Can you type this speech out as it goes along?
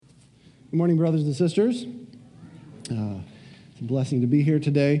Good morning, brothers and sisters. It's a blessing to be here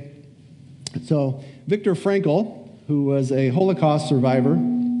today. So, Viktor Frankl, who was a Holocaust survivor,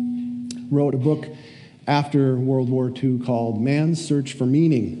 wrote a book after World War II called Man's Search for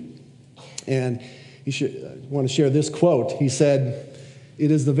Meaning. And I want to share this quote. He said,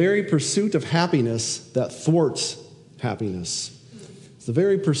 "It is the very pursuit of happiness that thwarts happiness." It's the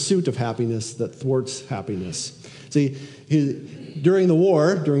very pursuit of happiness that thwarts happiness. See, during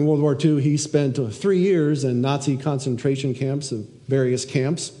World War II, he spent 3 years in Nazi concentration camps of various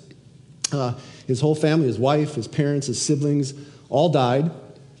camps. His whole family, his wife, his parents, his siblings, all died,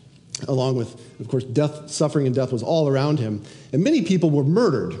 along with, of course, death, suffering and death was all around him. And many people were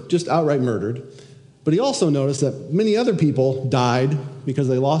murdered, just outright murdered. But he also noticed that many other people died because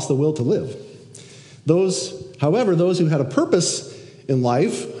they lost the will to live. However, those who had a purpose in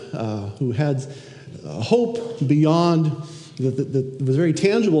life, who had hope beyond that was very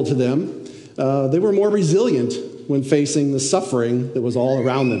tangible to them, they were more resilient when facing the suffering that was all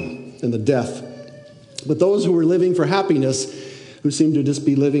around them and the death. But those who were living for happiness, who seemed to just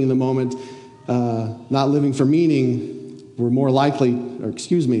be living in the moment, not living for meaning, were more likely,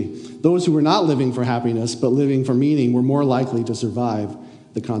 those who were not living for happiness but living for meaning were more likely to survive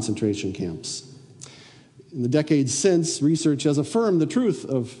the concentration camps. In the decades since, research has affirmed the truth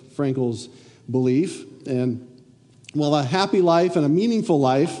of Frankl's belief. And while a happy life and a meaningful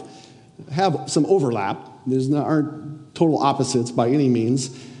life have some overlap, aren't total opposites by any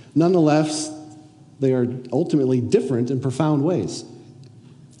means, nonetheless, they are ultimately different in profound ways.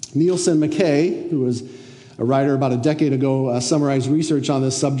 Nielsen McKay, who was a writer about a decade ago, summarized research on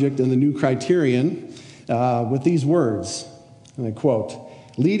this subject in The New Criterion with these words, and I quote,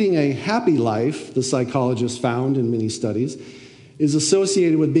 "Leading a happy life," the psychologist found in many studies, "is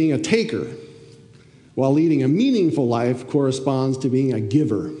associated with being a taker, while leading a meaningful life corresponds to being a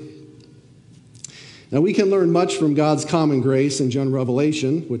giver." Now, we can learn much from God's common grace and general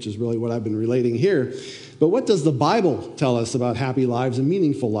revelation, which is really what I've been relating here. But what does the Bible tell us about happy lives and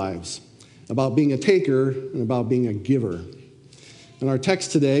meaningful lives, about being a taker and about being a giver? And our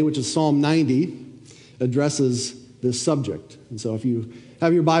text today, which is Psalm 90, addresses this subject. And so if you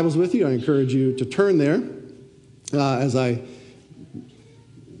have your Bibles with you, I encourage you to turn there as I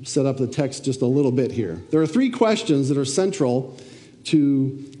set up the text just a little bit here. There are 3 questions that are central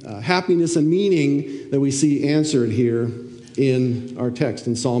to happiness and meaning that we see answered here in our text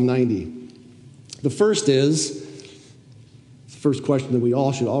in Psalm 90. The first question that we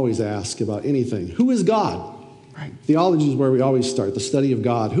all should always ask about anything. Who is God? Right. Theology is where we always start, the study of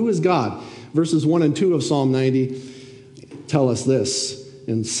God. Who is God? Verses 1 and 2 of Psalm 90 tell us this.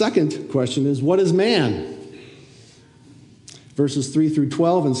 And second question is, what is man? Verses 3 through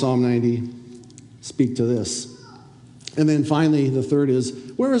 12 in Psalm 90 speak to this. And then finally, the third is,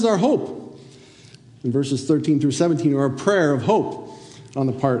 where is our hope? In verses 13 through 17 are a prayer of hope on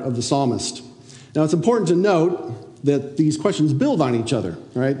the part of the psalmist. Now, it's important to note that these questions build on each other,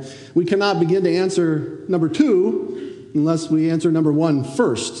 right? We cannot begin to answer number 2 unless we answer number 1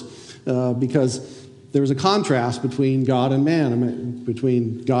 first, because there's a contrast between God and man,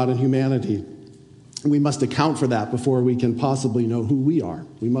 between God and humanity. We must account for that before we can possibly know who we are.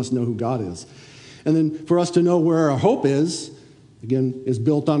 We must know who God is. And then for us to know where our hope is, again, is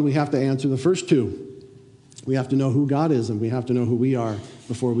built on we have to answer the first 2. We have to know who God is and we have to know who we are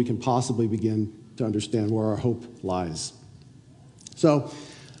before we can possibly begin to understand where our hope lies. So I'm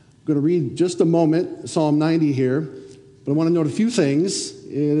going to read just a moment, Psalm 90 here, but I want to note a few things.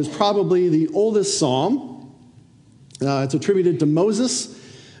 It is probably the oldest psalm. It's attributed to Moses.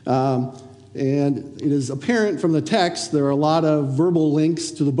 And it is apparent from the text there are a lot of verbal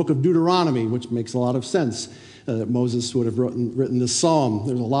links to the book of Deuteronomy, which makes a lot of sense that Moses would have written this psalm.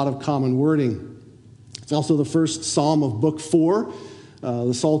 There's a lot of common wording. It's also the first psalm of book 4.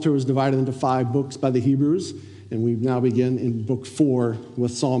 The Psalter was divided into 5 books by the Hebrews, and we now begin in book 4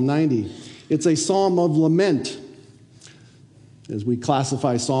 with Psalm 90. It's a psalm of lament, as we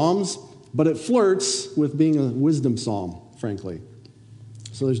classify psalms, but it flirts with being a wisdom psalm, frankly.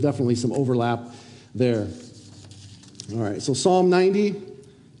 So there's definitely some overlap there. All right, so Psalm 90, I'm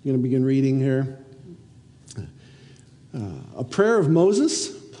going to begin reading here. A prayer of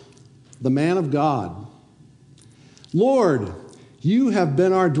Moses, the man of God. Lord, you have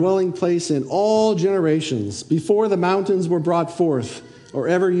been our dwelling place in all generations, before the mountains were brought forth, or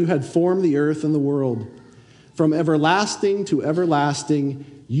ever you had formed the earth and the world. From everlasting to everlasting,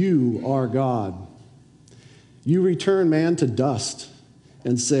 you are God. You return man to dust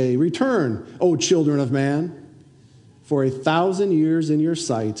and say, "Return, O children of man, for 1,000 years in your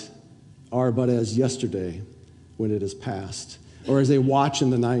sight are but as yesterday when it is past, or as a watch in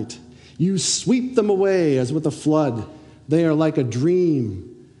the night. You sweep them away as with a flood. They are like a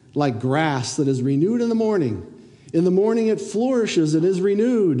dream, like grass that is renewed in the morning. In the morning it flourishes and is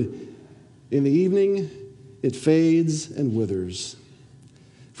renewed. In the evening it fades and withers.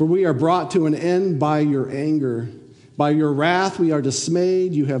 For we are brought to an end by your anger. By your wrath we are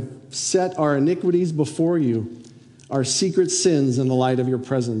dismayed. You have set our iniquities before you, our secret sins in the light of your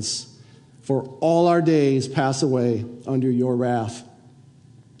presence. For all our days pass away under your wrath.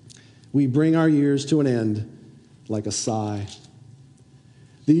 We bring our years to an end like a sigh.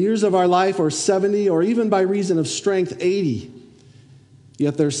 The years of our life are 70, or even by reason of strength, 80.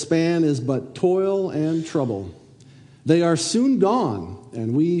 Yet their span is but toil and trouble. They are soon gone,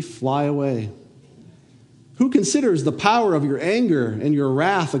 and we fly away. Who considers the power of your anger and your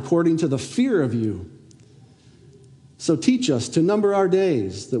wrath according to the fear of you? So teach us to number our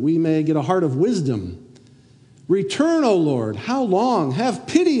days, that we may get a heart of wisdom. Return, O Lord, how long? Have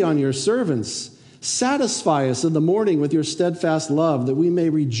pity on your servants. Satisfy us in the morning with your steadfast love, that we may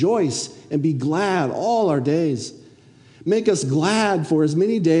rejoice and be glad all our days. Make us glad for as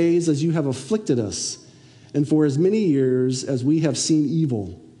many days as you have afflicted us, and for as many years as we have seen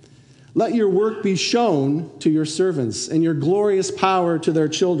evil. Let your work be shown to your servants, and your glorious power to their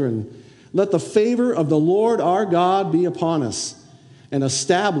children. Let the favor of the Lord our God be upon us, and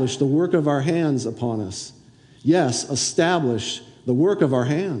establish the work of our hands upon us. Yes, establish the work of our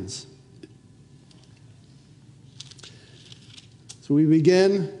hands. So we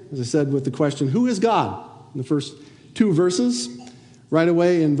begin, as I said, with the question, who is God? In the first two verses, right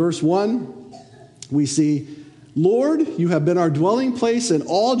away in verse 1, we see, Lord, you have been our dwelling place in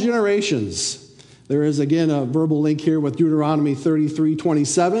all generations. There is, again, a verbal link here with Deuteronomy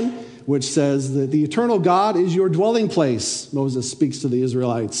 33:27, which says that the eternal God is your dwelling place. Moses speaks to the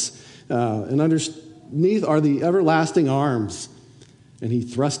Israelites. And underneath are the everlasting arms. And he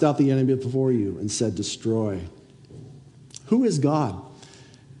thrust out the enemy before you and said, destroy. Who is God?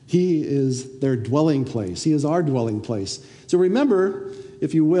 He is their dwelling place. He is our dwelling place. So remember,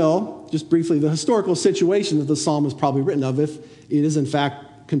 if you will, just briefly, the historical situation that the psalm is probably written of, if it is in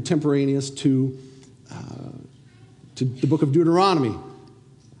fact contemporaneous to the book of Deuteronomy.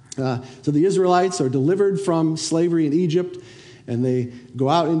 So the Israelites are delivered from slavery in Egypt, and they go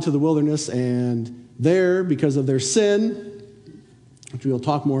out into the wilderness, and there, because of their sin, which we'll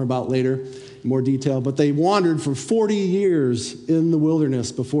talk more about later in more detail, but they wandered for 40 years in the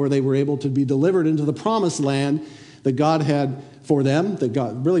wilderness before they were able to be delivered into the promised land that God had for them, that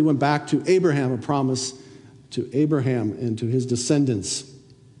God really went back to Abraham, a promise to Abraham and to his descendants.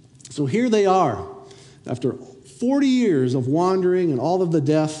 So here they are, after 40 years of wandering and all of the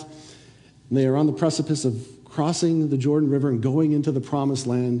death, and they are on the precipice of crossing the Jordan River and going into the promised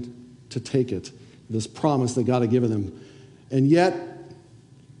land to take it, this promise that God had given them. And yet,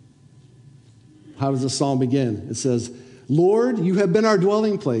 how does the psalm begin? It says, Lord, you have been our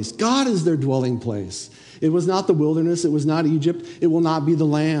dwelling place. God is their dwelling place. It was not the wilderness. It was not Egypt. It will not be the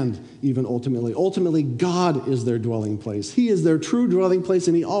land, even ultimately. Ultimately, God is their dwelling place. He is their true dwelling place,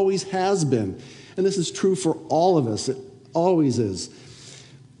 and he always has been. And this is true for all of us. It always is.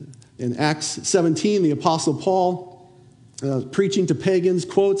 In Acts 17, the Apostle Paul, preaching to pagans,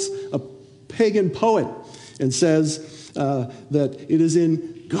 quotes a pagan poet and says that it is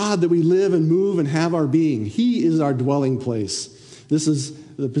in God that we live and move and have our being. He is our dwelling place. This is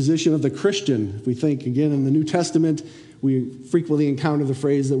the position of the Christian. If we think again in the New Testament, we frequently encounter the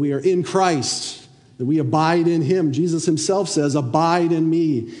phrase that we are in Christ, that we abide in him. Jesus himself says, abide in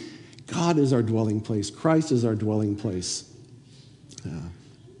me. God is our dwelling place. Christ is our dwelling place.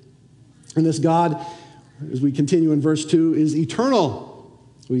 And this God, as we continue in verse 2, is eternal.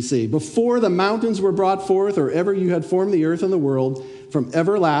 We see, before the mountains were brought forth, or ever you had formed the earth and the world, from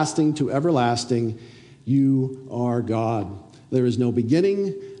everlasting to everlasting, you are God. There is no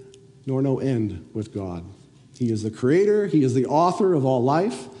beginning nor no end with God. He is the creator. He is the author of all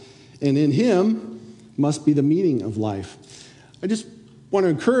life. And in him must be the meaning of life. I just want to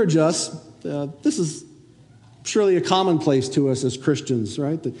encourage us. This is surely a commonplace to us as Christians,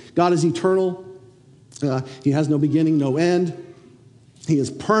 right? That God is eternal. He has no beginning, no end. He is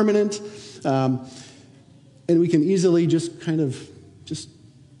permanent. And we can easily just kind of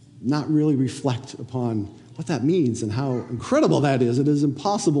not really reflect upon what that means and how incredible that is. It is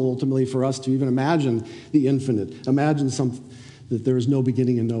impossible ultimately for us to even imagine the infinite. Imagine that there is no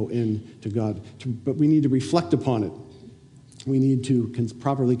beginning and no end to God. But we need to reflect upon it. We need to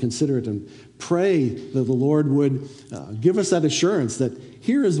properly consider it and pray that the Lord would give us that assurance that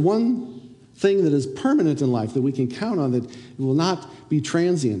here is one thing that is permanent in life that we can count on, that it will not be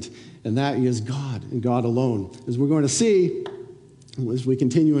transient, and that is God and God alone. As we're going to see, As we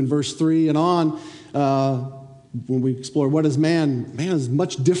continue in verse 3 and on, when we explore what is man, man is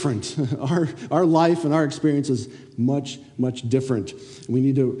much different. Our life and our experience is much, much different. We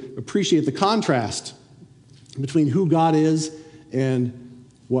need to appreciate the contrast between who God is and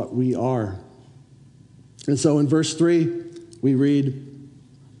what we are. And so in verse 3, we read,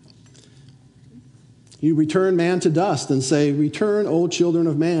 "You return man to dust and say, 'Return, O children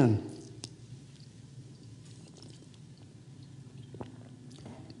of man.'"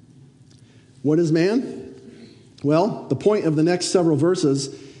 What is man? Well, the point of the next several verses,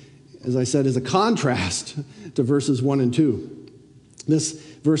 as I said, is a contrast to verses 1 and 2. This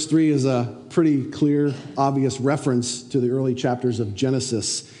verse 3 is a pretty clear, obvious reference to the early chapters of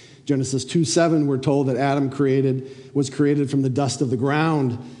Genesis. Genesis 2:7, we're told that Adam was created from the dust of the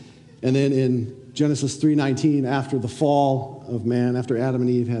ground. And then in Genesis 3:19, after the fall of man, after Adam and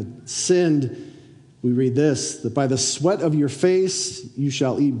Eve had sinned, we read this, that by the sweat of your face you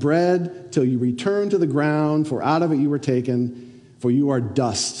shall eat bread till you return to the ground, for out of it you were taken, for you are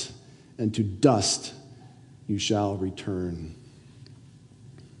dust, and to dust you shall return.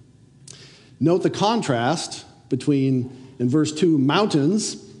 Note the contrast between, in verse 2,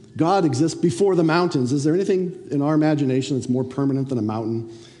 mountains. God exists before the mountains. Is there anything in our imagination that's more permanent than a mountain,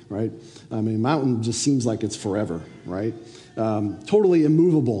 right? I mean, a mountain just seems like it's forever, right? Totally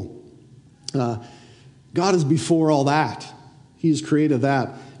immovable. God is before all that. He has created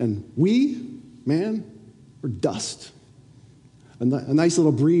that. And we, man, we're dust. A nice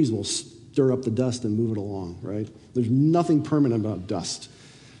little breeze will stir up the dust and move it along, right? There's nothing permanent about dust.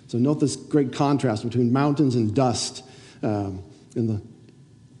 So note this great contrast between mountains and dust. And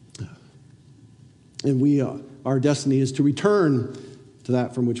our destiny is to return to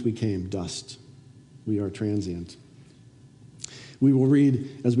that from which we came, dust. We are transient. We will read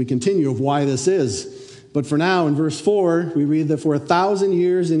as we continue of why this is. But for now, in verse 4, we read that for 1,000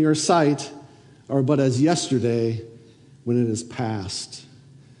 years in your sight are but as yesterday when it is past,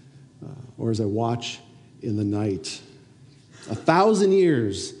 or as I watch in the night. 1,000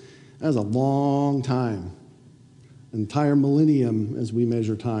 years, that is a long time, an entire millennium as we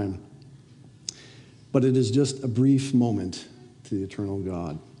measure time. But it is just a brief moment to the eternal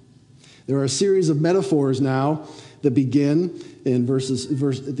God. There are a series of metaphors now that begin in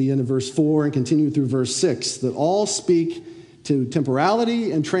at the end of verse 4 and continue through verse 6 that all speak to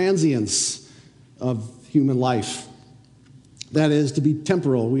temporality and transience of human life. That is, to be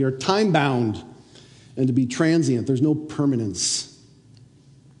temporal. We are time-bound, and to be transient. There's no permanence.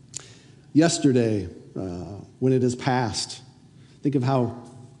 Yesterday, when it is past, think of how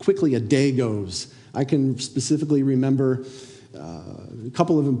quickly a day goes. I can specifically remember a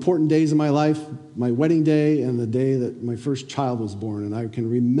couple of important days in my life, my wedding day and the day that my first child was born. And I can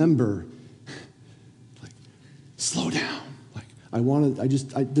remember, like, slow down. Like,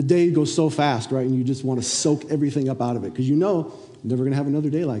 the day goes so fast, right? And you just want to soak everything up out of it because you know you're never going to have another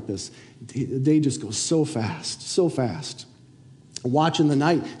day like this. The day just goes so fast, so fast. Watching the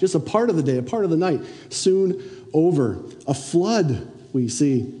night, just a part of the day, a part of the night, soon over. A flood, we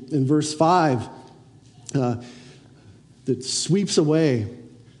see in verse 5, that sweeps away.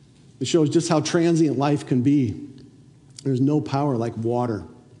 It shows just how transient life can be. There's no power like water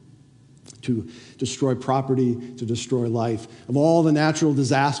to destroy property, to destroy life. Of all the natural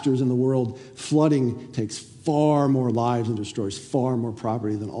disasters in the world, flooding takes far more lives and destroys far more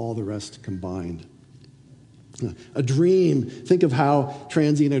property than all the rest combined. A dream, think of how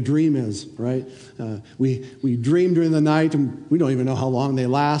transient a dream is, right? We dream during the night, and we don't even know how long they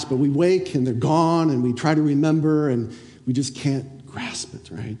last, but we wake and they're gone, and we try to remember, and we just can't grasp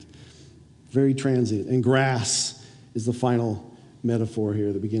it, right? Very transient. And grass is the final metaphor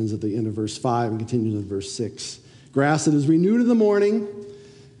here that begins at the end of verse 5 and continues in verse 6. Grass that is renewed in the morning,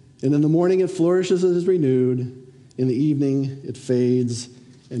 and in the morning it flourishes and is renewed. In the evening it fades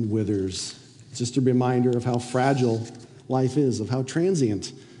and withers. It's just a reminder of how fragile life is, of how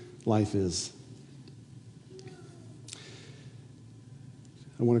transient life is.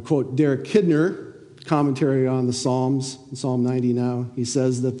 I want to quote Derek Kidner, commentary on the Psalms, Psalm 90 now. He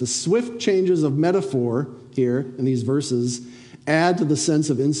says that the swift changes of metaphor here in these verses add to the sense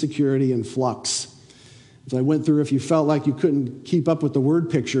of insecurity and flux. As I went through, if you felt like you couldn't keep up with the word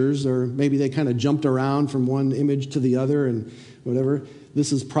pictures, or maybe they kind of jumped around from one image to the other and whatever,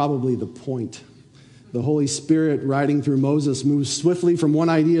 this is probably the point. The Holy Spirit riding through Moses moves swiftly from one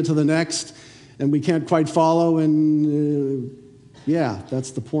idea to the next, and we can't quite follow, and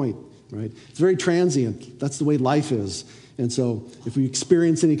that's the point, right? It's very transient. That's the way life is. And so if we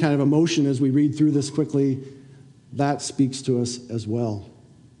experience any kind of emotion as we read through this quickly, that speaks to us as well.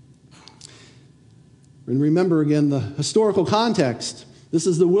 And remember again the historical context. This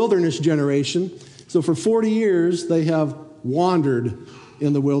is the wilderness generation. So for 40 years, they have wandered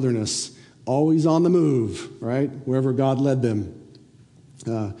in the wilderness, always on the move, right? Wherever God led them.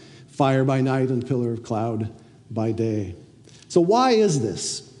 Fire by night and pillar of cloud by day. So why is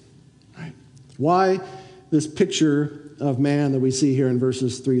this? Right? Why this picture of man that we see here in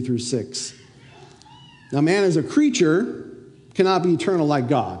verses 3 through 6? Now, man as a creature cannot be eternal like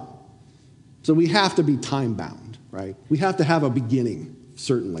God. So we have to be time-bound, right? We have to have a beginning,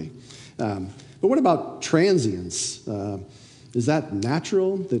 certainly. But what about transience? Is that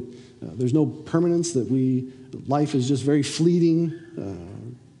natural, that there's no permanence, that life is just very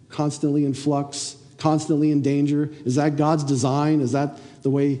fleeting, constantly in flux, constantly in danger? Is that God's design? Is that the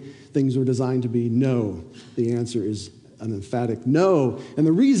way things were designed to be? No. The answer is an emphatic no. And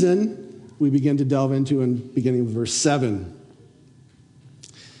the reason we begin to delve into in beginning with verse 7.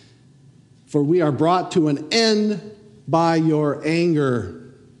 For we are brought to an end by your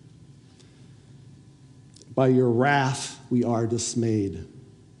anger. By your wrath we are dismayed.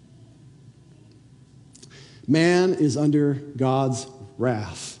 Man is under God's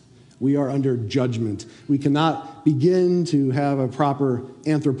wrath. We are under judgment. We cannot begin to have a proper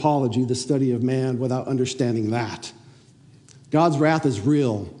anthropology, the study of man, without understanding that. God's wrath is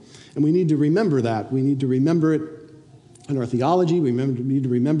real, and we need to remember that. We need to remember it in our theology. We need to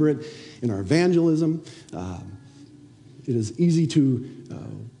remember it in our evangelism. It is easy to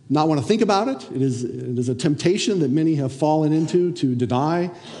not want to think about it. It is a temptation that many have fallen into to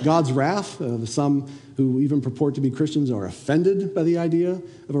deny God's wrath. Some who even purport to be Christians are offended by the idea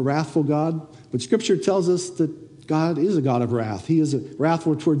of a wrathful God. But Scripture tells us that God is a God of wrath. He is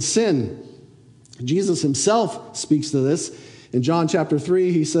wrathful towards sin. Jesus himself speaks to this. In John chapter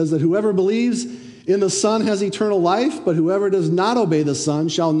 3, he says that whoever believes in the Son has eternal life, but whoever does not obey the Son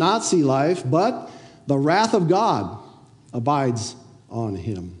shall not see life, but the wrath of God abides on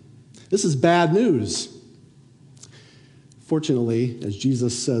him. This is bad news. Fortunately, as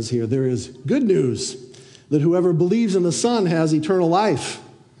Jesus says here, there is good news that whoever believes in the Son has eternal life.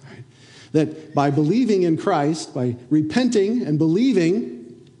 That by believing in Christ, by repenting and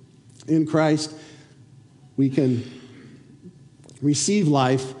believing in Christ, we can receive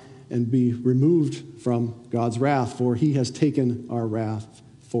life and be removed from God's wrath, for he has taken our wrath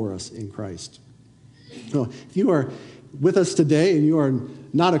for us in Christ. So if you are with us today and you are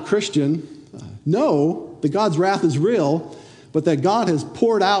not a Christian, know that God's wrath is real, but that God has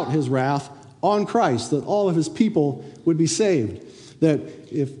poured out his wrath on Christ, that all of his people would be saved. That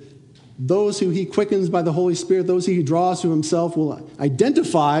if those who he quickens by the Holy Spirit, those who he draws to himself will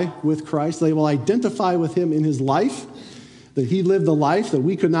identify with Christ, they will identify with him in his life, that he lived the life that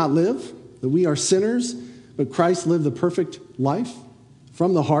we could not live, that we are sinners, but Christ lived the perfect life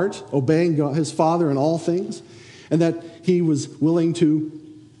from the heart, obeying God, his Father in all things, and that he was willing to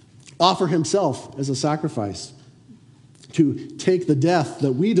offer himself as a sacrifice, to take the death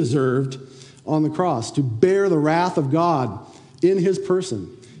that we deserved on the cross, to bear the wrath of God in his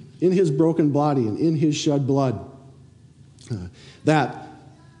person, in his broken body, and in his shed blood. That,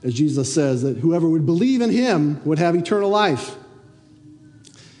 as Jesus says, that whoever would believe in him would have eternal life.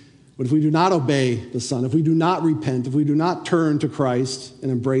 But if we do not obey the Son, if we do not repent, if we do not turn to Christ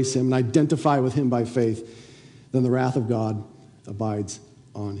and embrace him and identify with him by faith, then the wrath of God abides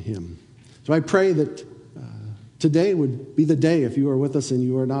on him. So I pray that today would be the day, if you are with us and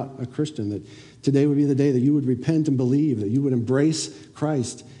you are not a Christian, that today would be the day that you would repent and believe, that you would embrace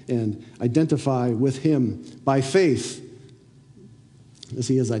Christ and identify with him by faith as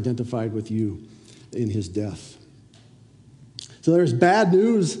he has identified with you in his death. So there's bad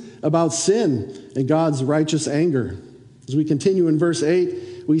news about sin and God's righteous anger. As we continue in verse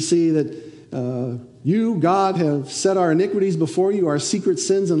 8, we see that you, God, have set our iniquities before you, our secret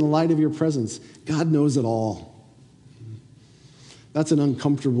sins in the light of your presence. God knows it all. That's an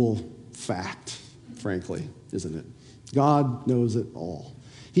uncomfortable fact, frankly, isn't it? God knows it all.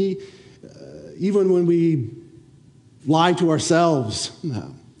 He, even when we lie to ourselves,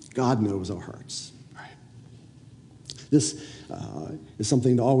 God knows our hearts. Right? This is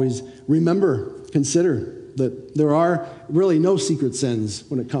something to always remember, consider, that there are really no secret sins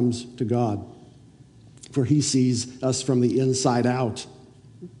when it comes to God, for he sees us from the inside out.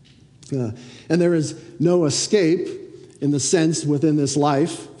 And there is no escape in the sense within this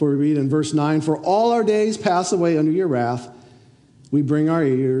life, for we read in verse 9, for all our days pass away under your wrath, we bring our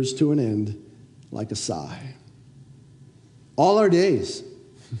years to an end like a sigh. All our days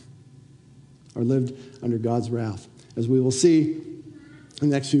are lived under God's wrath. As we will see in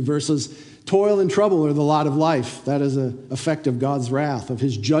the next few verses, toil and trouble are the lot of life. That is an effect of God's wrath, of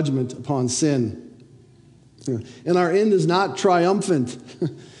his judgment upon sin. And our end is not triumphant,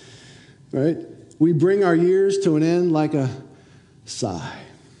 right? We bring our years to an end like a sigh.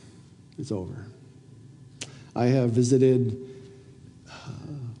 It's over. I have visited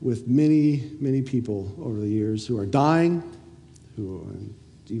with many, many people over the years who are dying, who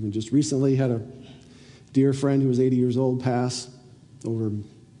even just recently had a dear friend who was 80 years old pass over a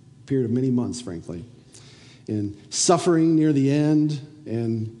period of many months, frankly, and suffering near the end,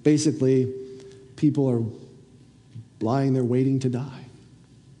 and basically people are lying there waiting to die.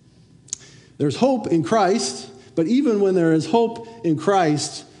 There's hope in Christ, but even when there is hope in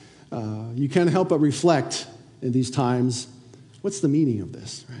Christ, you can't help but reflect in these times, what's the meaning of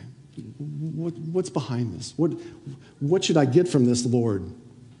this, right? What's behind this? What should I get from this, Lord?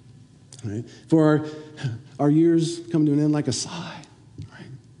 Right? For our years come to an end like a sigh, right?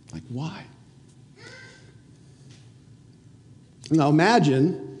 Like, why? Now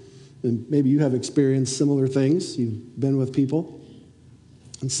imagine, and maybe you have experienced similar things. You've been with people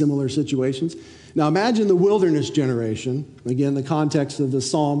in similar situations. Now imagine the wilderness generation. Again, the context of the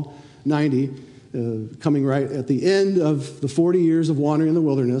Psalm 90, coming right at the end of the 40 years of wandering in the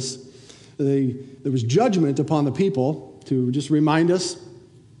wilderness. There was judgment upon the people. To just remind us,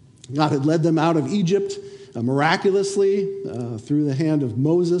 God had led them out of Egypt miraculously through the hand of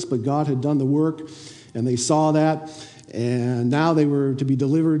Moses, but God had done the work, and they saw that. And now they were to be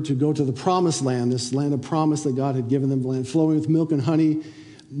delivered to go to the promised land, this land of promise that God had given them, the land flowing with milk and honey.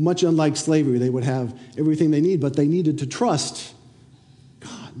 Much unlike slavery, they would have everything they need, but they needed to trust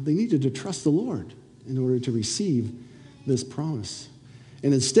God. They needed to trust the Lord in order to receive this promise.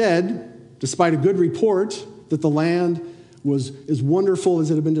 And instead, despite a good report that the land was as wonderful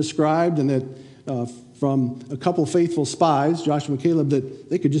as it had been described, and that from a couple faithful spies, Joshua and Caleb, that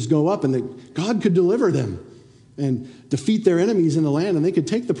they could just go up and that God could deliver them and defeat their enemies in the land, and they could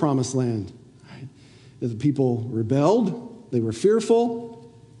take the promised land. Right? The people rebelled, they were fearful,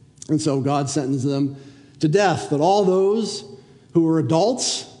 and so God sentenced them to death. That all those who were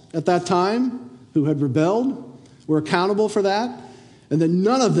adults at that time, who had rebelled, were accountable for that, and that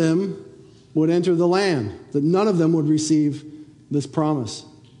none of them would enter the land, that none of them would receive this promise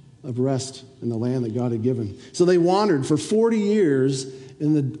of rest in the land that God had given. So they wandered for 40 years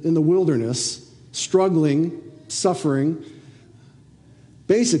in the wilderness, struggling, suffering,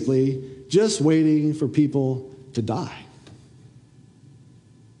 basically just waiting for people to die.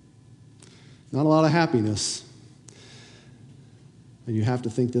 Not a lot of happiness. And you have to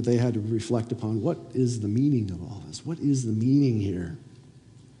think that they had to reflect upon, what is the meaning of all this? What is the meaning here?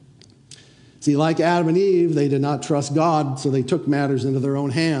 See, like Adam and Eve, they did not trust God, so they took matters into their own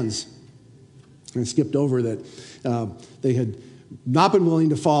hands. And skipped over that they had not been willing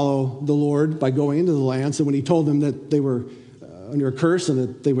to follow the Lord by going into the land. So when he told them that they were under a curse and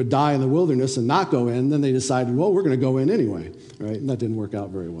that they would die in the wilderness and not go in, then they decided, well, we're going to go in anyway. Right? And that didn't work out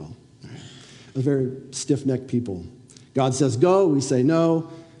very well. Right? A very stiff-necked people. God says go, we say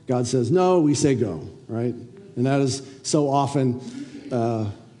no. God says no, we say go. Right? And that is so often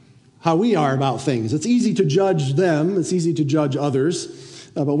how we are about things. It's easy to judge them. It's easy to judge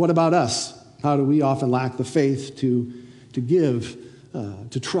others. But what about us? How do we often lack the faith to give,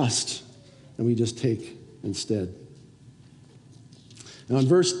 to trust, and we just take instead? Now in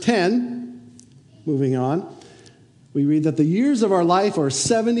verse 10, moving on, we read that the years of our life are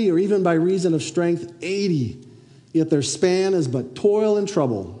 70, or even by reason of strength, 80. Yet their span is but toil and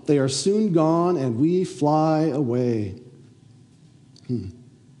trouble. They are soon gone, and we fly away.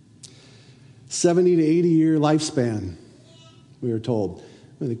 70 to 80 year lifespan, we are told.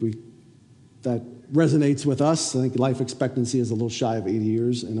 I think that resonates with us. I think life expectancy is a little shy of 80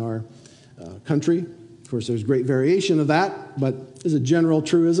 years in our country. Of course, there's great variation of that, but as a general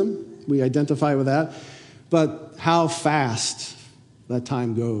truism, we identify with that. But how fast that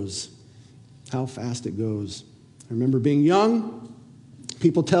time goes. How fast it goes. I remember being young.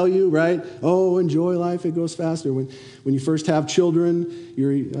 People tell you, right, oh, enjoy life, it goes faster. When you first have children,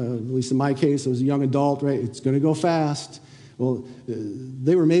 you're, at least in my case, I was a young adult, right, it's going to go fast. Well,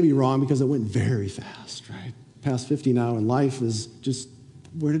 they were maybe wrong because it went very fast, right? Past 50 now, and life is just,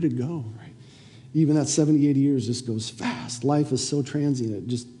 where did it go, right? Even that 70, 80 years just goes fast. Life is so transient, it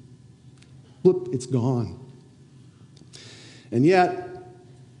just, whoop, it's gone. And yet,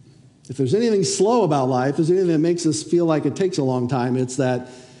 if there's anything slow about life, if there's anything that makes us feel like it takes a long time, it's that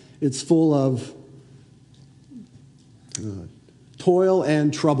it's full of toil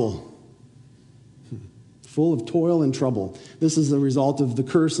and trouble. Full of toil and trouble. This is the result of the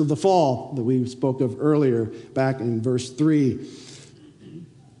curse of the fall that we spoke of earlier, back in verse 3.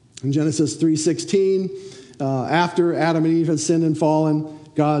 In Genesis 3:16, after Adam and Eve had sinned and fallen,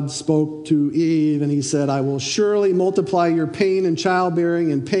 God spoke to Eve, and he said, I will surely multiply your pain in childbearing.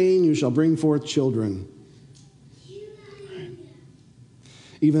 In pain you shall bring forth children.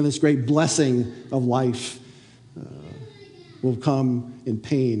 Even this great blessing of life will come in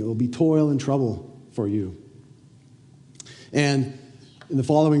pain. It will be toil and trouble for you. And in the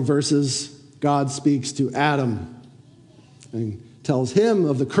following verses, God speaks to Adam and tells him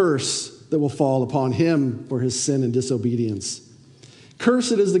of the curse that will fall upon him for his sin and disobedience.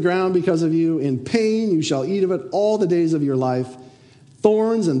 Cursed is the ground because of you. In pain you shall eat of it all the days of your life.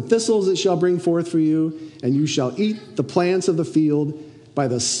 Thorns and thistles it shall bring forth for you, and you shall eat the plants of the field. By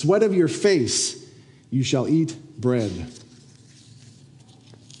the sweat of your face you shall eat bread.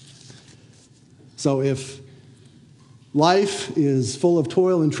 So if life is full of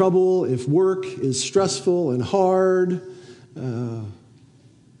toil and trouble, if work is stressful and hard on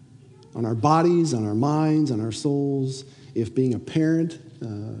our bodies, on our minds, on our souls, if being a parent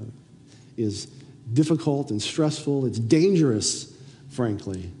is difficult and stressful, it's dangerous,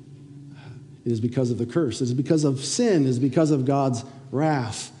 frankly, it is because of the curse. It is because of sin. It is because of God's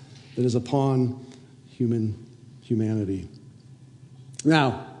wrath that is upon humanity.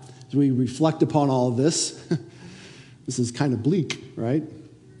 Now, as we reflect upon all of this, this is kind of bleak, right?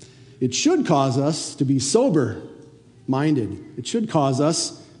 It should cause us to be sober-minded. It should cause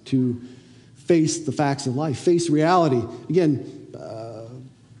us to face the facts of life, face reality. Again,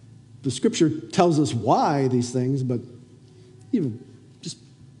 the Scripture tells us why these things, but even just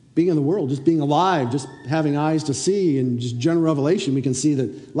being in the world, just being alive, just having eyes to see, and just general revelation, we can see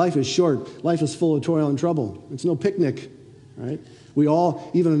that life is short. Life is full of toil and trouble. It's no picnic, right? We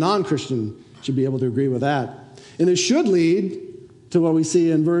all, even a non-Christian, should be able to agree with that. And it should lead to what we see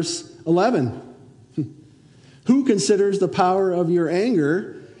in verse 11. Who considers the power of your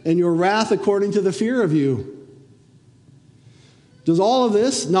anger and your wrath according to the fear of you? Does all of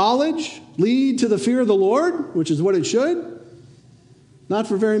this knowledge lead to the fear of the Lord, which is what it should? Not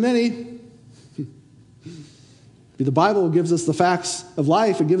for very many. The Bible gives us the facts of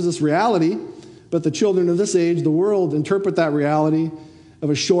life. It gives us reality. But the children of this age, the world, interpret that reality of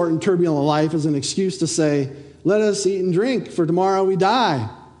a short and turbulent life as an excuse to say, let us eat and drink, for tomorrow we die.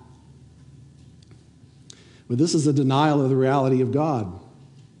 But this is a denial of the reality of God.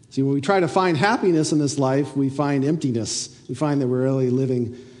 See, when we try to find happiness in this life, we find emptiness. We find that we're really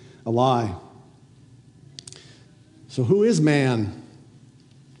living a lie. So who is man?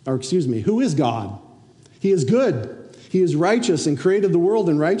 Who is God? He is good. He is righteous and created the world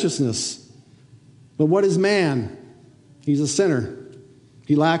in righteousness. But what is man? He's a sinner.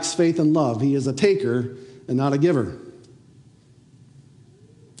 He lacks faith and love. He is a taker and not a giver.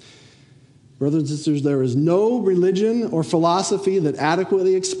 Brothers and sisters, there is no religion or philosophy that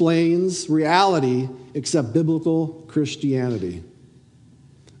adequately explains reality except biblical Christianity.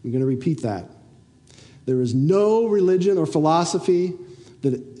 I'm going to repeat that. There is no religion or philosophy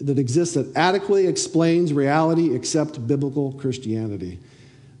that exists that adequately explains reality except biblical Christianity.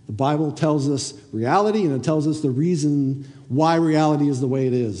 The Bible tells us reality, and it tells us the reason why reality is the way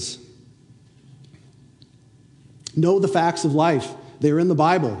it is. Know the facts of life. They're in the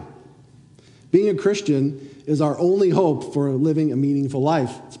Bible. Being a Christian is our only hope for living a meaningful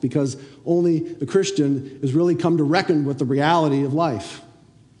life. It's because only a Christian has really come to reckon with the reality of life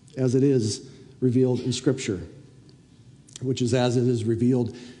as it is revealed in Scripture, which is as it is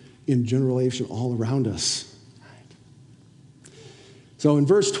revealed in general revelation all around us. So in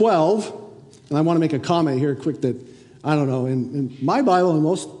verse 12, and I want to make a comment here quick that, I don't know, in my Bible and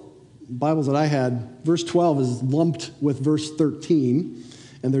most Bibles that I had, verse 12 is lumped with verse 13.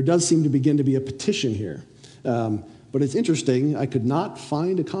 And there does seem to begin to be a petition here. But it's interesting. I could not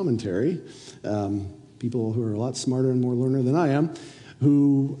find a commentary. People who are a lot smarter and more learned than I am,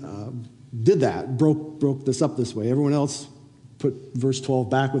 who did that, broke this up this way. Everyone else put verse 12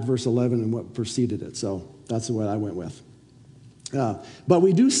 back with verse 11 and what preceded it. So that's what I went with. But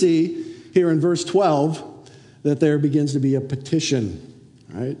we do see here in verse 12 that there begins to be a petition,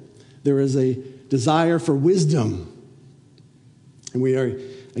 right? There is a desire for wisdom. And we are,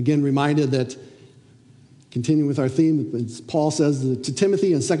 again, reminded that, continuing with our theme, Paul says to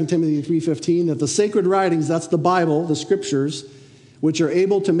Timothy in 2 Timothy 3:15, that the sacred writings, that's the Bible, the Scriptures, which are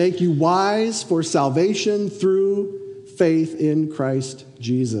able to make you wise for salvation through faith in Christ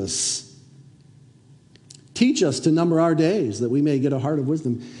Jesus. Teach us to number our days, that we may get a heart of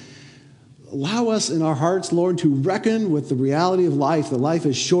wisdom. Allow us in our hearts, Lord, to reckon with the reality of life, that life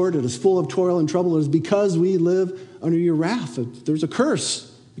is short, it is full of toil and trouble. It is because we live under your wrath. There's a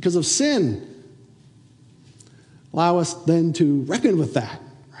curse because of sin. Allow us then to reckon with that,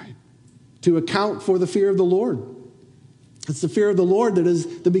 right? To account for the fear of the Lord. It's the fear of the Lord that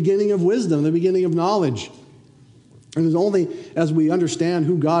is the beginning of wisdom, the beginning of knowledge. And it's only as we understand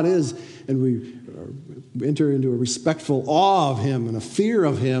who God is and we enter into a respectful awe of him and a fear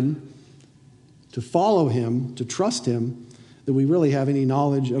of him, to follow him, to trust him, that we really have any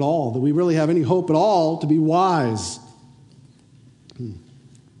knowledge at all, that we really have any hope at all to be wise.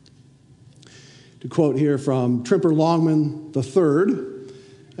 To quote here from Tremper Longman III,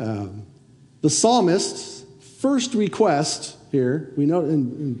 the psalmist's first request here, we know,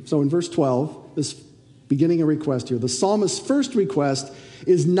 so in verse 12, this beginning a request here, the psalmist's first request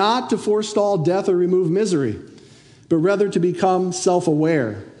is not to forestall death or remove misery, but rather to become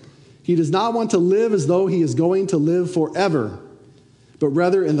self-aware. He does not want to live as though he is going to live forever, but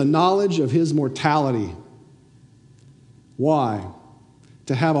rather in the knowledge of his mortality. Why?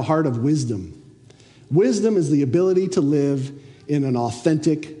 To have a heart of wisdom. Wisdom is the ability to live in an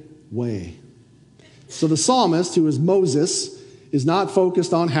authentic way. So the psalmist, who is Moses, is not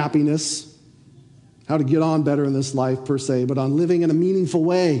focused on happiness, how to get on better in this life per se, but on living in a meaningful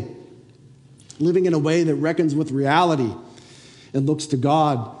way, living in a way that reckons with reality and looks to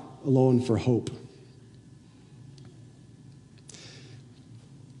God alone for hope.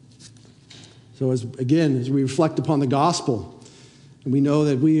 So as we reflect upon the gospel, and we know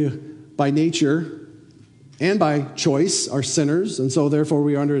that we, by nature and by choice, are sinners, and so therefore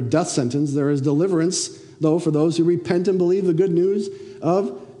we are under a death sentence, there is deliverance, though, for those who repent and believe the good news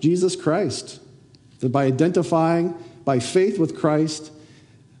of Jesus Christ. That by identifying by faith with Christ,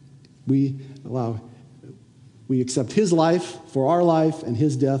 we accept his life for our life and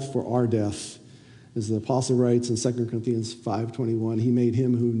his death for our death. As the apostle writes in 2 Corinthians 5:21, he made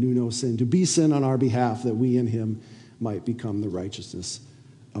him who knew no sin to be sin on our behalf, that we in him might become the righteousness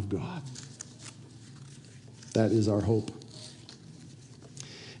of God. That is our hope.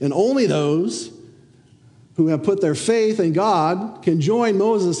 And only those who have put their faith in God can join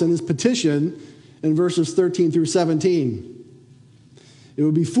Moses in his petition in verses 13 through 17. It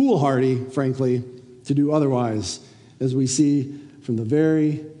would be foolhardy, frankly, to do otherwise, as we see from the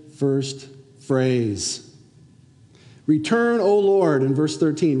very first phrase. Return, O Lord, in verse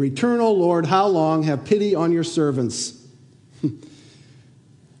 13. Return, O Lord, how long? Have pity on your servants.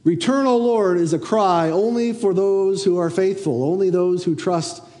 Return, O Lord, is a cry only for those who are faithful, only those who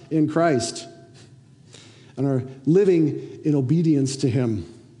trust in Christ and are living in obedience to him.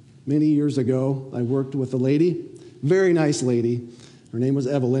 Many years ago, I worked with a lady, very nice lady. Her name was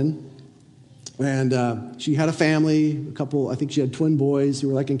Evelyn. And she had a family, a couple, I think she had twin boys who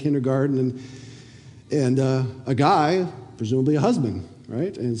were like in kindergarten, and a guy, presumably a husband,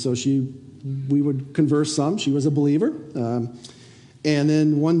 right? And so we would converse some. She was a believer. And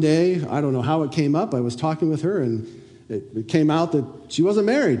then one day, I don't know how it came up, I was talking with her, and it came out that she wasn't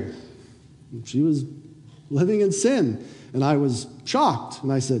married. She was living in sin. And I was shocked.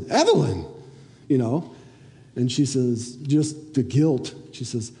 And I said, Evelyn, and she says, just the guilt. She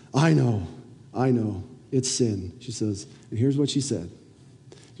says, I know, it's sin. She says, and here's what she said.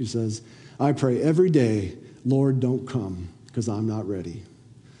 She says, I pray every day, Lord, don't come, because I'm not ready.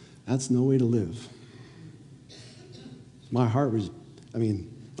 That's no way to live. My heart was,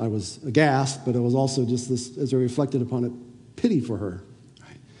 I was aghast, but it was also just this, as I reflected upon it, pity for her.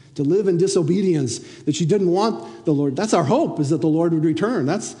 To live in disobedience, that she didn't want the Lord. That's our hope, is that the Lord would return.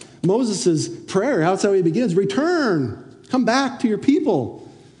 That's Moses' prayer. That's how he begins. Return. Come back to your people.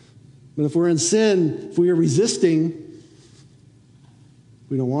 But if we're in sin, if we are resisting,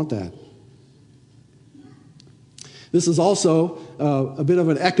 we don't want that. This is also a bit of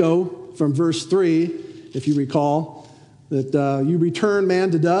an echo from verse 3, if you recall, that you return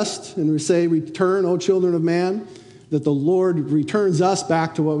man to dust, and we say, return, O children of man, that the Lord returns us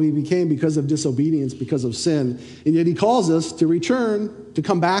back to what we became because of disobedience, because of sin. And yet he calls us to return, to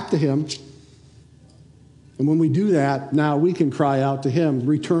come back to him. And when we do that, now we can cry out to him,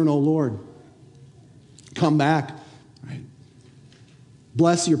 return, O Lord. Come back. Right?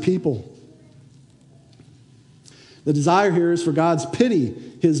 Bless your people. The desire here is for God's pity,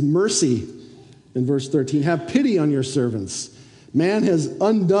 his mercy. In verse 13, have pity on your servants. Man has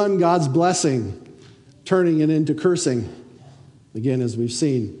undone God's blessing, turning it into cursing, again, as we've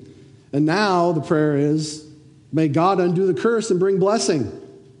seen. And now the prayer is, may God undo the curse and bring blessing.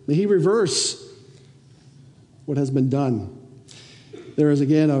 May he reverse what has been done. There is,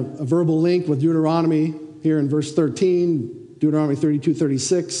 again, a verbal link with Deuteronomy here in verse 13, Deuteronomy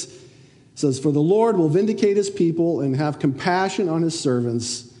 32:36. It says, for the Lord will vindicate his people and have compassion on his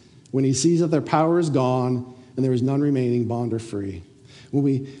servants when he sees that their power is gone and there is none remaining, bond or free. When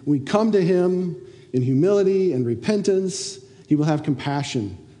we come to him in humility and repentance, he will have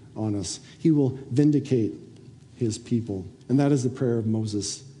compassion on us. He will vindicate his people. And that is the prayer of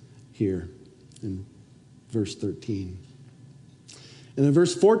Moses here in verse 13. And in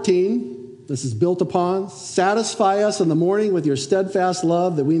verse 14, this is built upon, satisfy us in the morning with your steadfast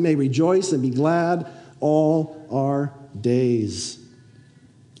love, that we may rejoice and be glad all our days.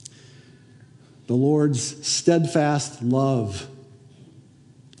 The Lord's steadfast love,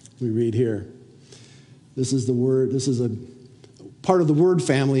 we read here. This is the word, this is a part of the word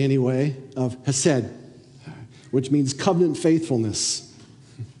family anyway, of hesed, which means covenant faithfulness.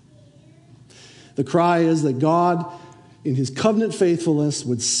 The cry is that God, in his covenant faithfulness,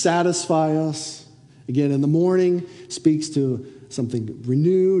 would satisfy us. Again, in the morning, speaks to something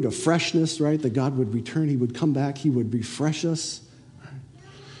renewed, a freshness, right? That God would return, he would come back, he would refresh us.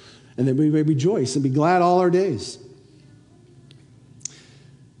 And that we may rejoice and be glad all our days.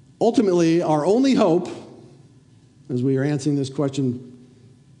 Ultimately, our only hope, as we are answering this question,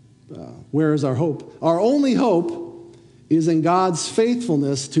 where is our hope? Our only hope is in God's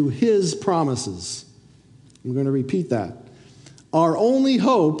faithfulness to his promises. I'm going to repeat that. Our only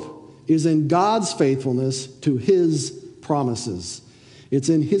hope is in God's faithfulness to his promises. It's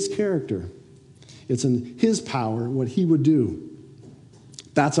in his character. It's in his power, what he would do.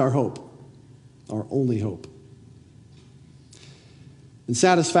 That's our hope, our only hope. And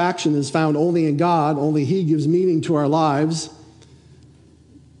satisfaction is found only in God. Only he gives meaning to our lives.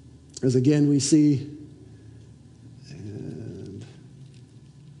 As again we see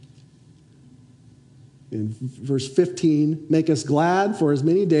in verse 15, make us glad for as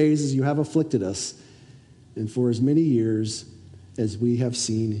many days as you have afflicted us, and for as many years as we have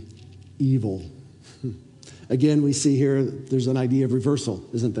seen evil. Again, we see here there's an idea of reversal,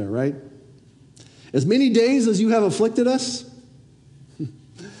 isn't there, right? As many days as you have afflicted us,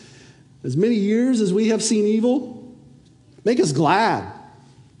 as many years as we have seen evil, make us glad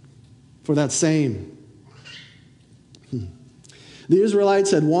for that same. The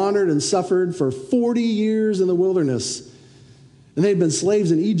Israelites had wandered and suffered for 40 years in the wilderness, and they'd been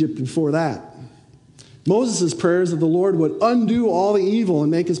slaves in Egypt before that. Moses' prayers that the Lord would undo all the evil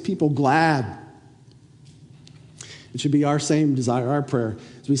and make his people glad. It should be our same desire, our prayer.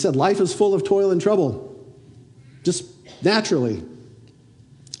 As we said, life is full of toil and trouble, just naturally.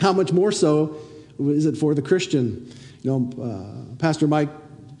 How much more so is it for the Christian? You know, Pastor Mike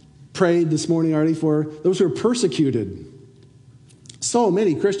prayed this morning already for those who are persecuted. So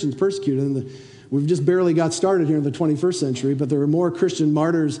many Christians persecuted. And we've just barely got started here in the 21st century, but there were more Christian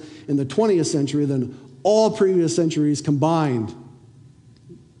martyrs in the 20th century than all previous centuries combined.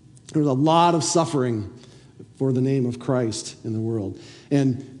 There's a lot of suffering for the name of Christ in the world.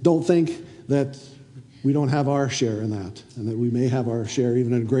 And don't think that we don't have our share in that, and that we may have our share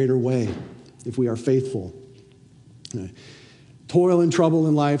even in a greater way if we are faithful. Toil and trouble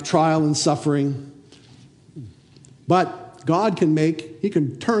in life, trial and suffering. But God he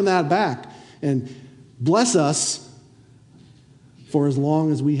can turn that back and bless us for as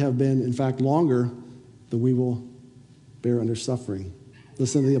long as we have been, in fact, longer than we will bear under suffering.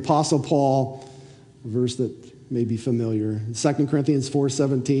 Listen to the Apostle Paul, a verse that may be familiar. 2 Corinthians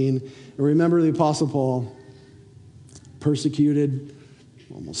 4:17. And remember the Apostle Paul, persecuted,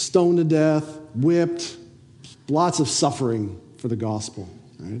 almost stoned to death, whipped, lots of suffering for the gospel.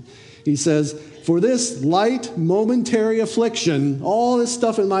 Right? He says, for this light momentary affliction, all this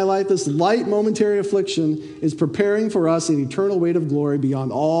stuff in my life, this light momentary affliction is preparing for us an eternal weight of glory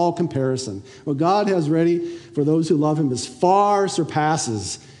beyond all comparison. What God has ready for those who love him is far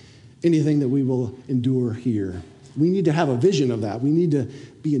surpasses anything that we will endure here. We need to have a vision of that. We need to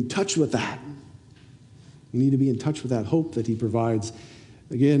be in touch with that. We need to be in touch with that hope that he provides.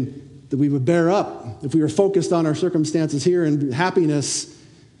 Again, that we would bear up. If we are focused on our circumstances here and happiness,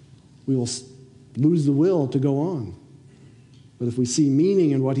 we will lose the will to go on. But if we see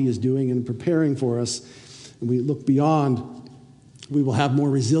meaning in what he is doing and preparing for us, and we look beyond, we will have more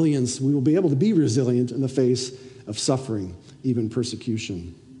resilience. We will be able to be resilient in the face of suffering, even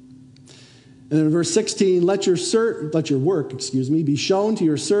persecution. And then in verse 16, let your work, be shown to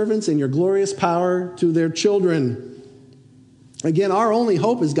your servants and your glorious power to their children. Again, our only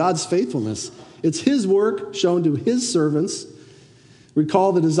hope is God's faithfulness. It's his work shown to his servants.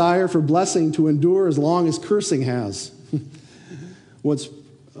 Recall the desire for blessing to endure as long as cursing has. What's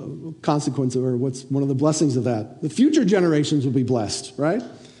a consequence, or what's one of the blessings of that? The future generations will be blessed, right?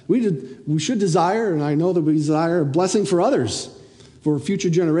 We should desire, and I know that we desire a blessing for others, for future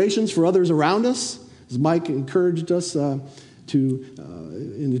generations, for others around us. As Mike encouraged us into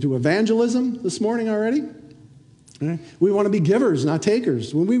evangelism this morning already. Right? We want to be givers, not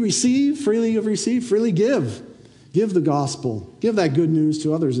takers. When we receive, freely have received, freely give. Give the gospel. Give that good news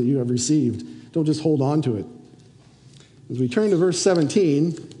to others that you have received. Don't just hold on to it. As we turn to verse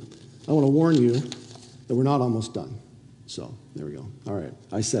 17, I want to warn you that we're not almost done. So, there we go. All right,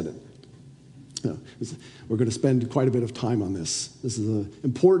 I said it. We're going to spend quite a bit of time on this. This is an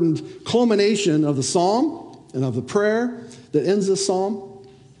important culmination of the psalm and of the prayer that ends this psalm.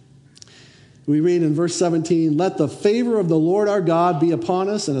 We read in verse 17, "Let the favor of the Lord our God be upon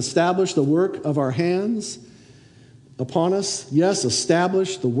us and establish the work of our hands." Upon us, yes,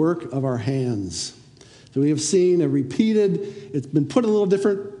 establish the work of our hands. So we have seen it's been put in a little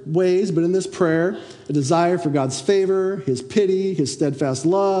different ways, but in this prayer, a desire for God's favor, his pity, his steadfast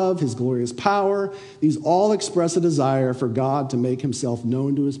love, his glorious power. These all express a desire for God to make himself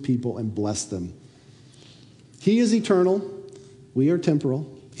known to his people and bless them. He is eternal. We are temporal.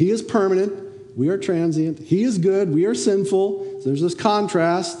 He is permanent. We are transient. He is good. We are sinful. So there's this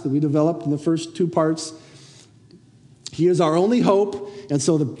contrast that we developed in the first two parts. He is our only hope. And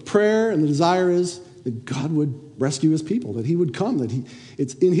so the prayer and the desire is that God would rescue his people, that he would come, that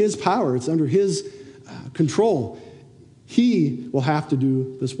it's in his power, it's under his control. He will have to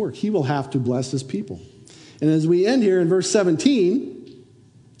do this work. He will have to bless his people. And as we end here in verse 17,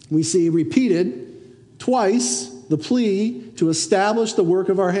 we see repeated twice the plea to establish the work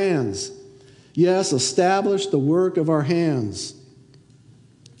of our hands. Yes, establish the work of our hands.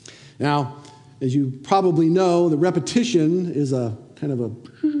 Now, as you probably know, the repetition is a kind of a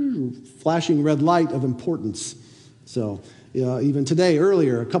flashing red light of importance. So even today,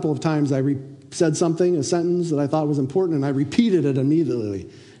 earlier, a couple of times I said something, a sentence that I thought was important, and I repeated it immediately.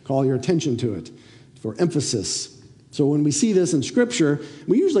 Call your attention to it for emphasis. So when we see this in Scripture,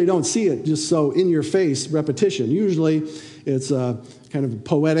 we usually don't see it just so in-your-face repetition. Usually it's kind of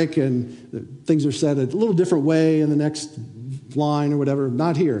poetic and things are said a little different way in the next line or whatever.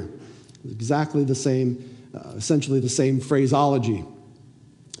 Not here. Exactly the same, essentially the same phraseology.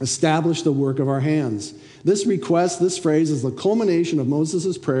 Establish the work of our hands. This request, this phrase, is the culmination of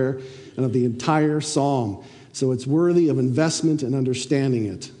Moses' prayer and of the entire psalm. So it's worthy of investment and understanding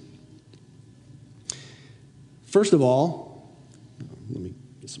it. First of all, let me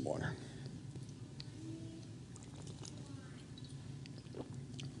get some water.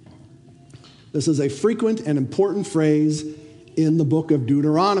 This is a frequent and important phrase in the book of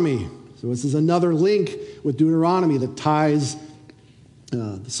Deuteronomy. So this is another link with Deuteronomy that ties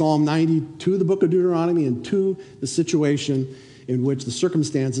Psalm 90 to the book of Deuteronomy and to the situation in which the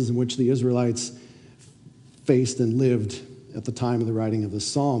circumstances in which the Israelites faced and lived at the time of the writing of this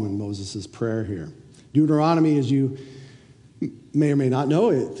psalm and Moses' prayer here. Deuteronomy, as you may or may not know,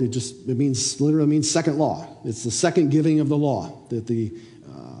 it literally means second law. It's the second giving of the law. That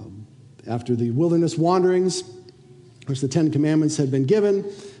after the wilderness wanderings, which the Ten Commandments had been given,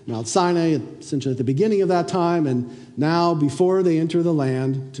 Mount Sinai, essentially at the beginning of that time, and now before they enter the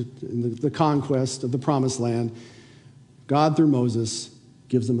land, the conquest of the promised land, God through Moses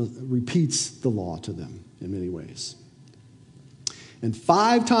repeats the law to them in many ways. And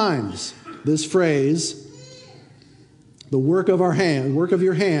 5 times this phrase, the work of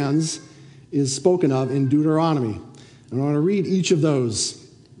your hands, is spoken of in Deuteronomy. And I want to read each of those.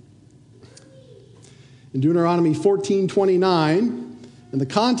 In Deuteronomy 14:29, and the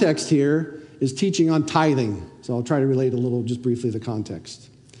context here is teaching on tithing. So I'll try to relate just briefly the context.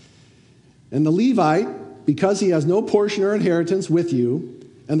 "And the Levite, because he has no portion or inheritance with you,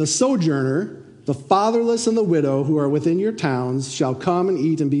 and the sojourner, the fatherless and the widow who are within your towns, shall come and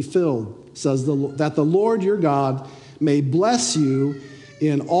eat and be filled, that the Lord your God may bless you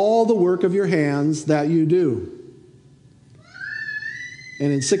in all the work of your hands that you do."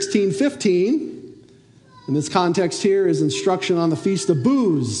 And in 16:15, in this context here is instruction on the Feast of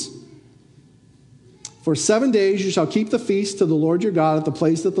Booths. "For 7 days you shall keep the feast to the Lord your God at the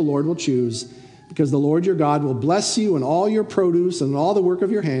place that the Lord will choose, because the Lord your God will bless you in all your produce and in all the work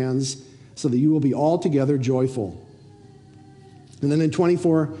of your hands, so that you will be altogether joyful." And then in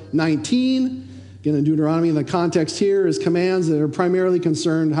 24:19, again in Deuteronomy, the context here is commands that are primarily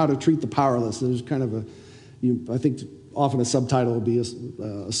concerned how to treat the powerless. There's kind of I think often a subtitle will be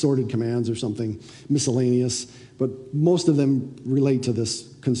assorted commands or something miscellaneous, but most of them relate to this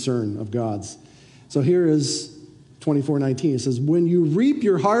concern of God's. So here is 24:19. It says, "When you reap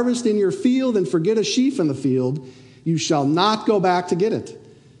your harvest in your field and forget a sheaf in the field, you shall not go back to get it.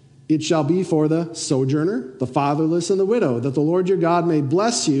 It shall be for the sojourner, the fatherless, and the widow, that the Lord your God may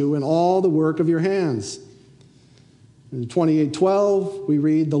bless you in all the work of your hands." In 28:12, we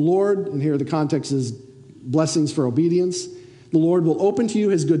read, "The Lord," and here the context is blessings for obedience, "the Lord will open to you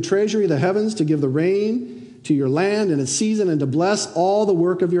his good treasury, the heavens, to give the rain to your land in its season and to bless all the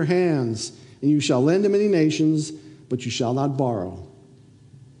work of your hands. And you shall lend to many nations, but you shall not borrow."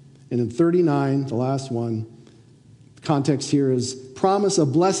 And in 39, the last one, Context here is promise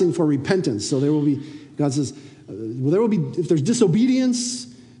of blessing for repentance. So God says, if there's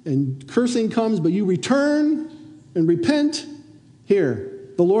disobedience and cursing comes, but you return and repent, here,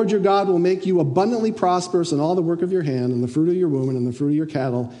 the Lord your God will make you abundantly prosperous in all the work of your hand, and the fruit of your womb, and in the fruit of your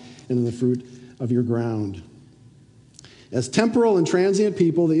cattle, and in the fruit of your ground. As temporal and transient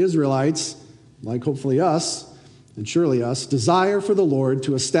people, the Israelites, like hopefully us, and surely us, desire for the Lord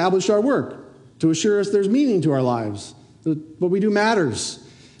to establish our work, to assure us there's meaning to our lives, that what we do matters.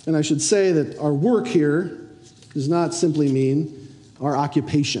 And I should say that our work here does not simply mean our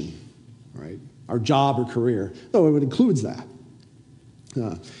occupation, right? Our job or career, though it includes that.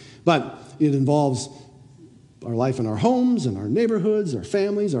 But it involves our life in our homes, and our neighborhoods, our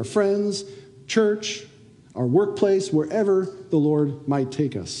families, our friends, church, our workplace, wherever the Lord might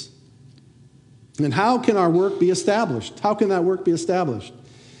take us. And how can our work be established? How can that work be established?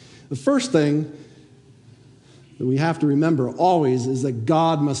 The first thing that we have to remember always is that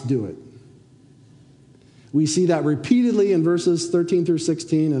God must do it. We see that repeatedly in verses 13 through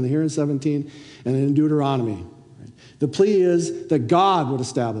 16 and here in 17 and in Deuteronomy. The plea is that God would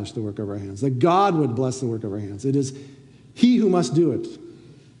establish the work of our hands, that God would bless the work of our hands. It is He who must do it.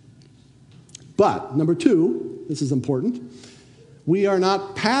 But, number two, this is important, we are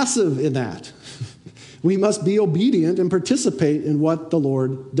not passive in that. We must be obedient and participate in what the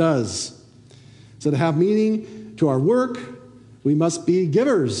Lord does. So to have meaning to our work, we must be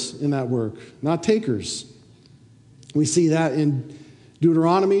givers in that work, not takers. We see that in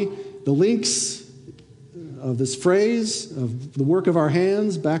Deuteronomy, the links of this phrase, of the work of our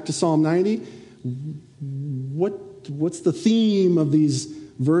hands, back to Psalm 90. What's the theme of these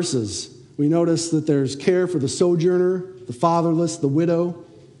verses? We notice that there's care for the sojourner, the fatherless, the widow.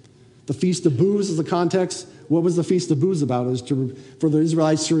 The Feast of Booths is the context. What was the Feast of Booths about? It was for the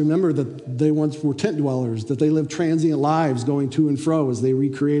Israelites to remember that they once were tent dwellers, that they lived transient lives going to and fro as they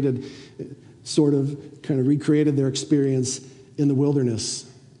recreated their experience in the wilderness.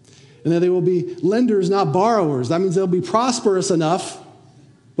 And that they will be lenders, not borrowers. That means they'll be prosperous enough.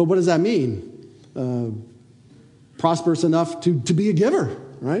 But what does that mean? Prosperous enough to be a giver,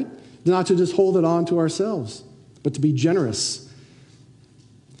 right? Not to just hold it on to ourselves, but to be generous.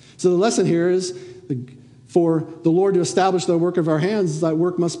 So the lesson here is for the Lord to establish the work of our hands, that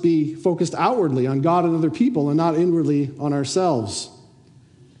work must be focused outwardly on God and other people and not inwardly on ourselves.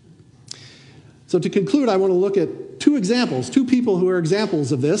 So to conclude, I want to look at two people who are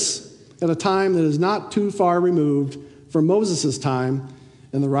examples of this at a time that is not too far removed from Moses' time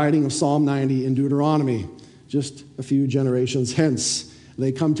and the writing of Psalm 90 in Deuteronomy, just a few generations hence.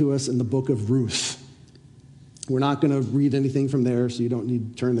 They come to us in the book of Ruth. We're not going to read anything from there, so you don't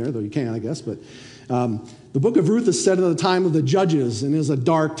need to turn there, though you can, I guess. But the book of Ruth is set at the time of the judges and is a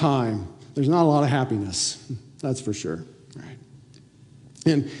dark time. There's not a lot of happiness, that's for sure. Right.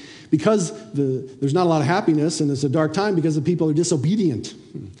 And because there's not a lot of happiness and it's a dark time because the people are disobedient.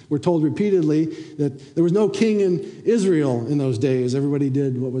 We're told repeatedly that there was no king in Israel in those days. Everybody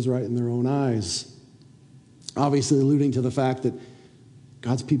did what was right in their own eyes. Obviously alluding to the fact that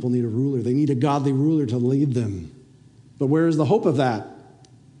God's people need a ruler. They need a godly ruler to lead them. But where is the hope of that?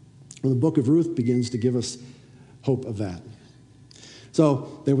 Well, the book of Ruth begins to give us hope of that.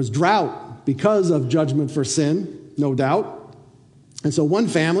 So there was drought because of judgment for sin, no doubt. And so one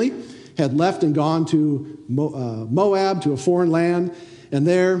family had left and gone to Moab, to a foreign land, and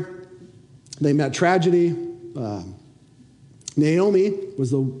there they met tragedy. Naomi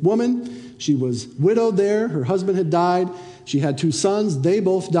was the woman. She was widowed there. Her husband had died. She had two sons. They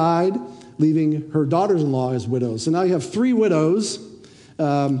both died, leaving her daughters-in-law as widows. So now you have three widows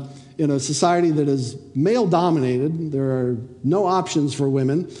in a society that is male-dominated. There are no options for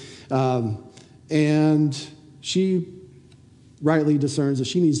women. And she rightly discerns that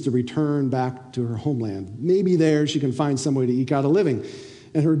she needs to return back to her homeland. Maybe there she can find some way to eke out a living.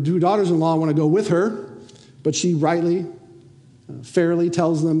 And her two daughters-in-law want to go with her, but she rightly, fairly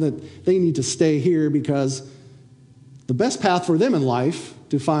tells them that they need to stay here because the best path for them in life,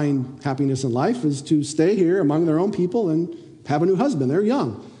 to find happiness in life, is to stay here among their own people and have a new husband. They're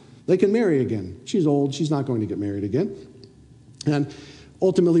young. They can marry again. She's old. She's not going to get married again. And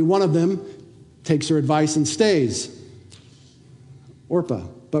ultimately, one of them takes her advice and stays, Orpah.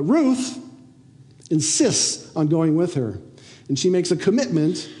 But Ruth insists on going with her. And she makes a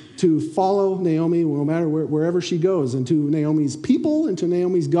commitment to follow Naomi no matter wherever she goes, and to Naomi's people and to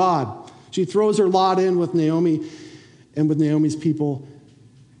Naomi's God. She throws her lot in with Naomi and with Naomi's people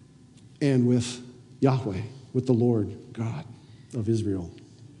and with Yahweh, with the Lord God of Israel.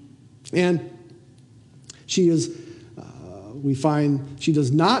 And we find she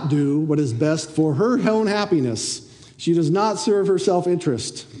does not do what is best for her own happiness. She does not serve her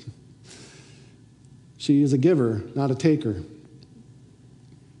self-interest. She is a giver, not a taker.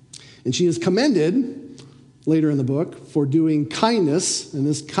 And she is commended, later in the book, for doing kindness. And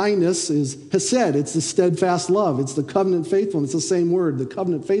this kindness is hesed. It's the steadfast love. It's the covenant faithfulness. It's the same word, the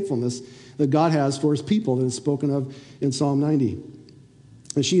covenant faithfulness that God has for his people that is spoken of in Psalm 90.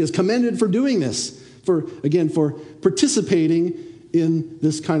 And she is commended for doing this, for participating in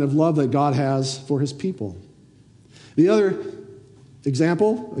this kind of love that God has for his people. The other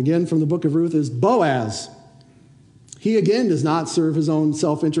example, again from the book of Ruth, is Boaz. He again does not serve his own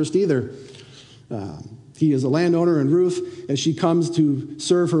self-interest either. He is a landowner, and Ruth, as she comes to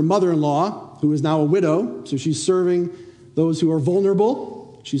serve her mother-in-law, who is now a widow, so she's serving those who are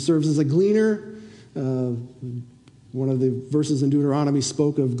vulnerable. She serves as a gleaner. One of the verses in Deuteronomy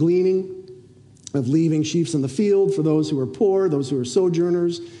spoke of gleaning, of leaving sheaves in the field for those who are poor, those who are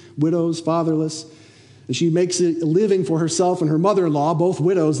sojourners, widows, fatherless. And she makes a living for herself and her mother-in-law, both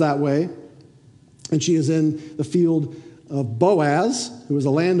widows that way. And she is in the field of Boaz, who is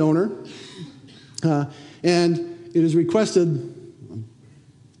a landowner. And it is requested,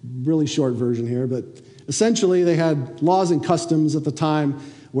 really short version here, but essentially they had laws and customs at the time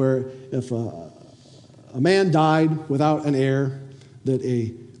where if a man died without an heir, that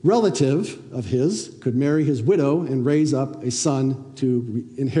a relative of his could marry his widow and raise up a son to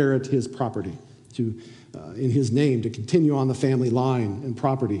inherit his property, in his name, to continue on the family line and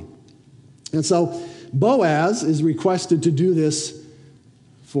property. And so Boaz is requested to do this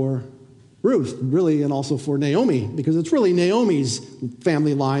for Ruth, really, and also for Naomi, because it's really Naomi's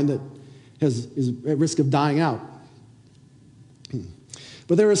family line that is at risk of dying out.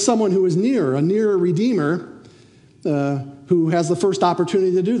 But there is someone who is a nearer redeemer, who has the first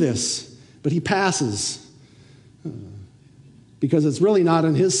opportunity to do this, but he passes because it's really not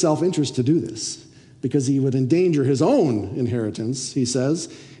in his self-interest to do this, because he would endanger his own inheritance, he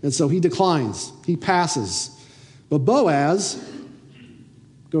says, and so he declines. He passes. But Boaz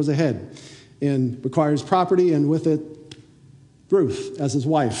goes ahead and requires property, and with it, Ruth as his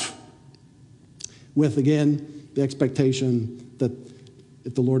wife, with, again, the expectation that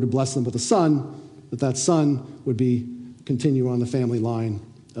if the Lord would bless them with a son, that son would continue on the family line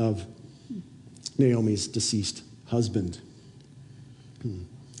of Naomi's deceased husband.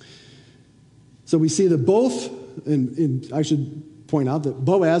 So we see that both, and I should point out that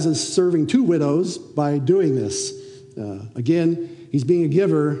Boaz is serving two widows by doing this. Again, he's being a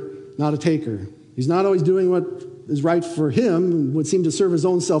giver, not a taker. He's not always doing what is right for him and would seem to serve his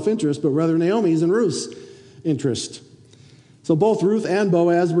own self-interest, but rather Naomi's and Ruth's interest. So both Ruth and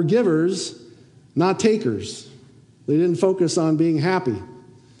Boaz were givers, not takers. They didn't focus on being happy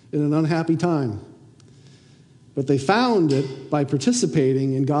in an unhappy time, but they found it by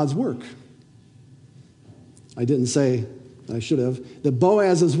participating in God's work. I didn't say, I should have, that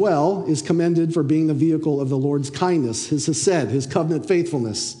Boaz as well is commended for being the vehicle of the Lord's kindness, his hesed, his covenant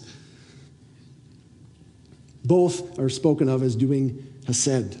faithfulness. Both are spoken of as doing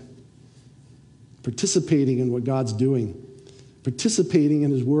hesed, participating in what God's doing, participating in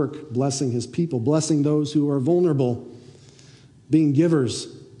his work, blessing his people, blessing those who are vulnerable, being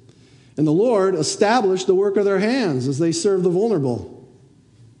givers. And the Lord established the work of their hands as they serve the vulnerable.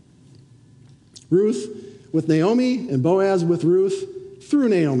 Ruth with Naomi and Boaz with Ruth through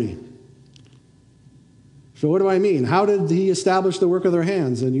Naomi. So what do I mean? How did he establish the work of their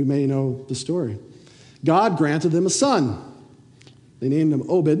hands? And you may know the story. God granted them a son. They named him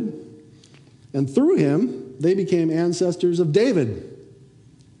Obed. And through him, they became ancestors of David.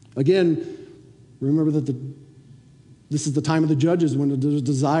 Again, remember that this is the time of the judges when there's a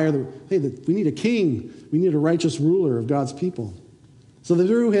desire that we need a king. We need a righteous ruler of God's people. So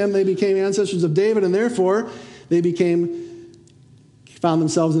through him, they became ancestors of David, and therefore they found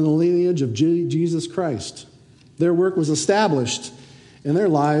themselves in the lineage of Jesus Christ. Their work was established, and their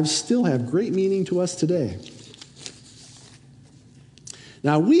lives still have great meaning to us today.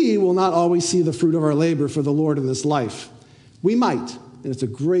 Now, we will not always see the fruit of our labor for the Lord in this life. We might, and it's a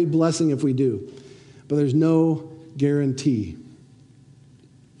great blessing if we do, but there's no guarantee.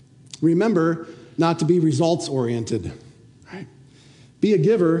 Remember not to be results-oriented. Right? Be a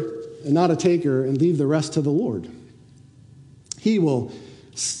giver and not a taker, and leave the rest to the Lord. He will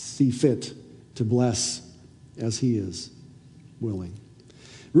see fit to bless as he is willing.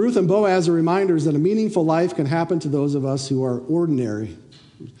 Ruth and Boaz are reminders that a meaningful life can happen to those of us who are ordinary.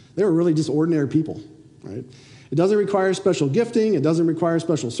 They were really just ordinary people, right? It doesn't require special gifting. It doesn't require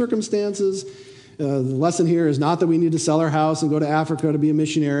special circumstances. The lesson here is not that we need to sell our house and go to Africa to be a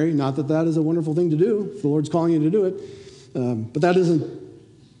missionary. Not that that is a wonderful thing to do, if the Lord's calling you to do it. But that isn't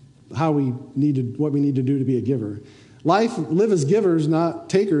what we need to do to be a giver. Live as givers, not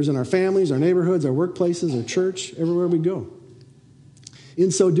takers, in our families, our neighborhoods, our workplaces, our church, everywhere we go.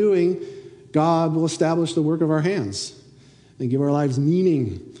 In so doing, God will establish the work of our hands and give our lives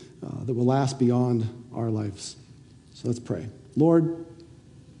meaning that will last beyond our lives. So let's pray. Lord,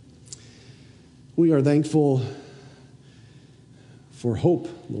 we are thankful for hope,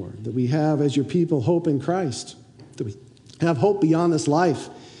 Lord, that we have as your people hope in Christ, that we have hope beyond this life,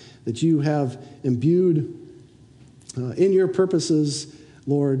 that you have imbued in your purposes,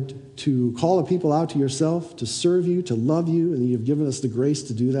 Lord, to call a people out to yourself, to serve you, to love you, and you've given us the grace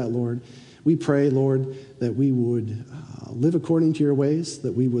to do that, Lord. We pray, Lord, that we would live according to your ways,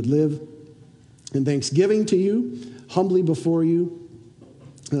 that we would live in thanksgiving to you, humbly before you,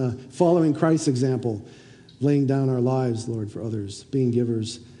 following Christ's example, laying down our lives, Lord, for others, being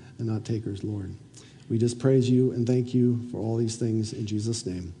givers and not takers, Lord. We just praise you and thank you for all these things in Jesus'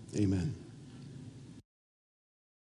 name. Amen.